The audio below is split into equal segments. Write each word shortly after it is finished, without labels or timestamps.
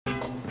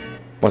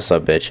What's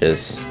up,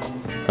 bitches?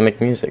 I make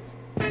music.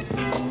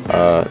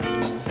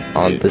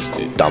 On this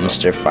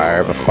dumpster fire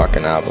of a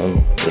fucking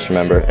album. Just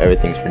remember,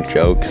 everything's for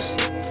jokes.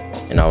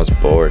 And I was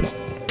bored.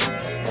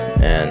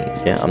 And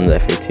yeah, I'm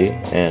the FAT,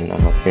 and I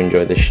hope you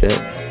enjoy this shit.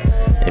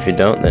 If you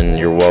don't, then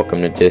you're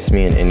welcome to diss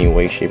me in any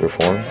way, shape, or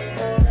form.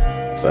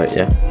 But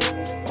yeah,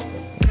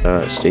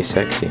 stay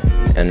sexy.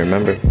 And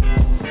remember,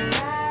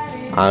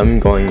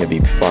 I'm going to be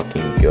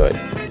fucking good.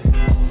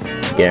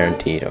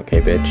 Guaranteed,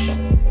 okay,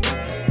 bitch?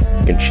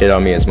 You can shit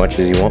on me as much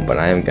as you want, but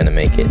I am gonna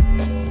make it.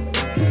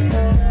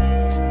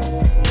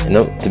 And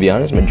no, to be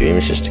honest, my dream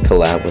is just to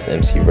collab with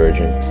MC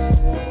Virgins.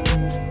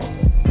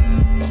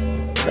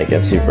 Like,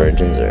 MC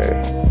Virgins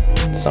or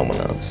someone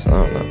else. I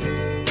don't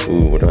know.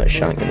 Ooh, what about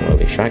Shotgun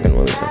Willie? Shotgun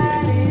Willie's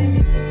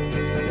okay.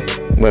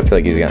 But I feel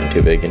like he's gotten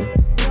too big, you know?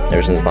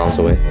 Ever since Bombs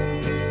Away.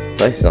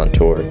 Plus he's on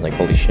tour, like,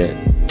 holy shit.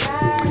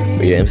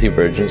 But yeah, MC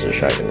Virgins or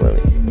Shotgun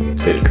Willie.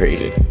 Bit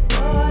crazy.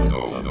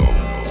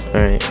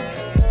 Alright.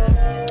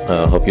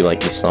 Hope you like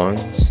these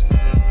songs.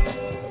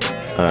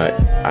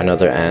 I know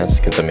they're ass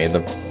because I made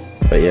them.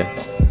 But yeah.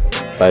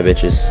 Bye,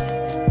 bitches.